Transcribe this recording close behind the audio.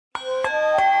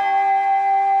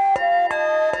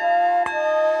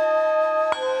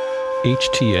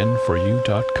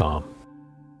HTN4U.com.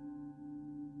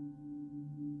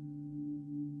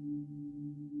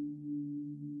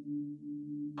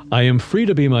 I am free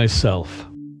to be myself.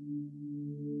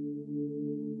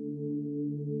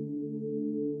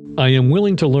 I am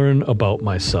willing to learn about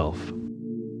myself.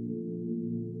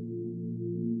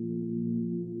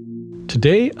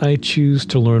 Today, I choose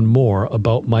to learn more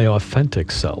about my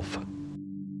authentic self.